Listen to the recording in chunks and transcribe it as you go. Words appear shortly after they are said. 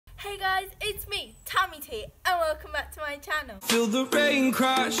guys, it's me, Tammy T, and welcome back to my channel. Feel the rain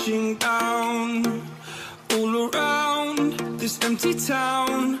crashing down all around this empty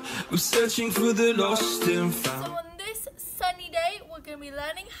town. We're searching for the lost and found. So on this sunny day, we're going to be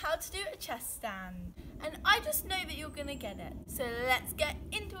learning how to do a chest stand. And I just know that you're going to get it. So let's get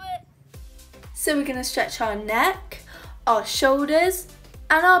into it. So we're going to stretch our neck, our shoulders,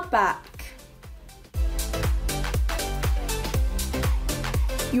 and our back.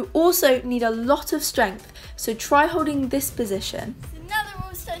 You also need a lot of strength, so try holding this position. So now that we're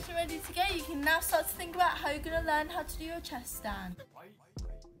all stretched and ready to go, you can now start to think about how you're going to learn how to do your chest stand.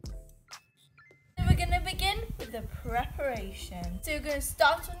 So we're going to begin with the preparation. So you're going to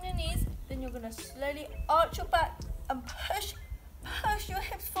start on your knees, then you're going to slowly arch your back and push your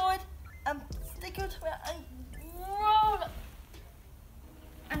hips forward and stick your tongue out and roll up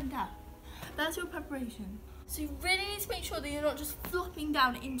and down. That's your preparation. So you really need to make sure that you're not just flopping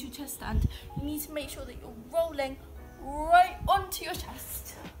down into your chest stand. You need to make sure that you're rolling right onto your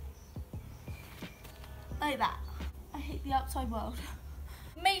chest. Like that. I hate the outside world.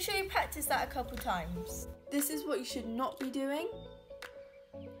 Make sure you practice that a couple times. This is what you should not be doing.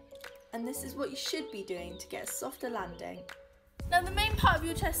 And this is what you should be doing to get a softer landing. Now the main part of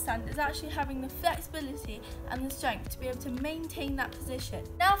your chest stand is actually having the flexibility and the strength to be able to maintain that position.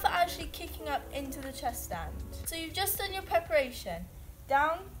 Now for actually kicking up into the chest stand. So you've just done your preparation,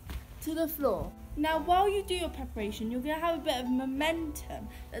 down to the floor. Now while you do your preparation, you're going to have a bit of momentum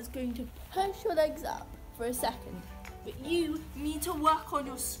that's going to push your legs up for a second. But you need to work on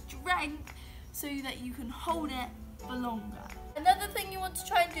your strength so that you can hold it for longer. Another thing you want to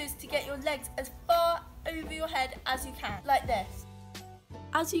try and do is to get your legs as far over your head as you can, like this.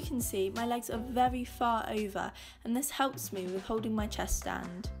 As you can see, my legs are very far over, and this helps me with holding my chest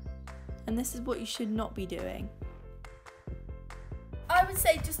stand. And this is what you should not be doing. I would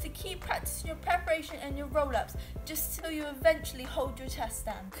say just to keep practicing your preparation and your roll-ups, just till you eventually hold your chest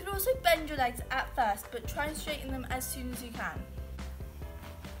stand. You could also bend your legs at first, but try and straighten them as soon as you can.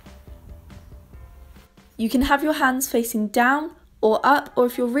 You can have your hands facing down or up, or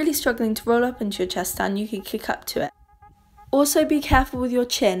if you're really struggling to roll up into your chest stand, you can kick up to it. Also be careful with your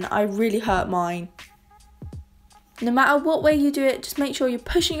chin, I really hurt mine. No matter what way you do it, just make sure you're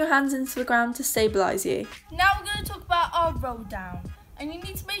pushing your hands into the ground to stabilise you. Now we're going to talk about our roll down, and you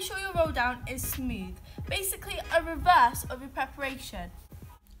need to make sure your roll down is smooth. Basically a reverse of your preparation.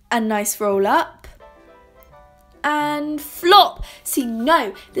 A nice roll up. And flop. See,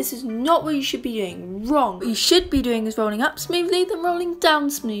 no, this is not what you should be doing. Wrong. What you should be doing is rolling up smoothly, then rolling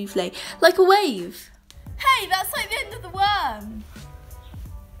down smoothly, like a wave. Hey, that's like the end of the worm.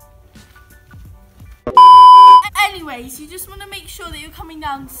 Anyways, you just want to make sure that you're coming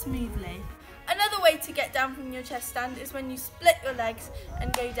down smoothly. Another way to get down from your chest stand is when you split your legs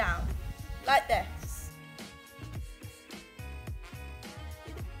and go down, like this.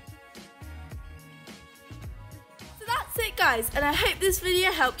 That's it guys, and I hope this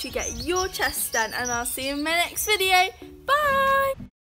video helped you get your chest stand, and I'll see you in my next video. Bye!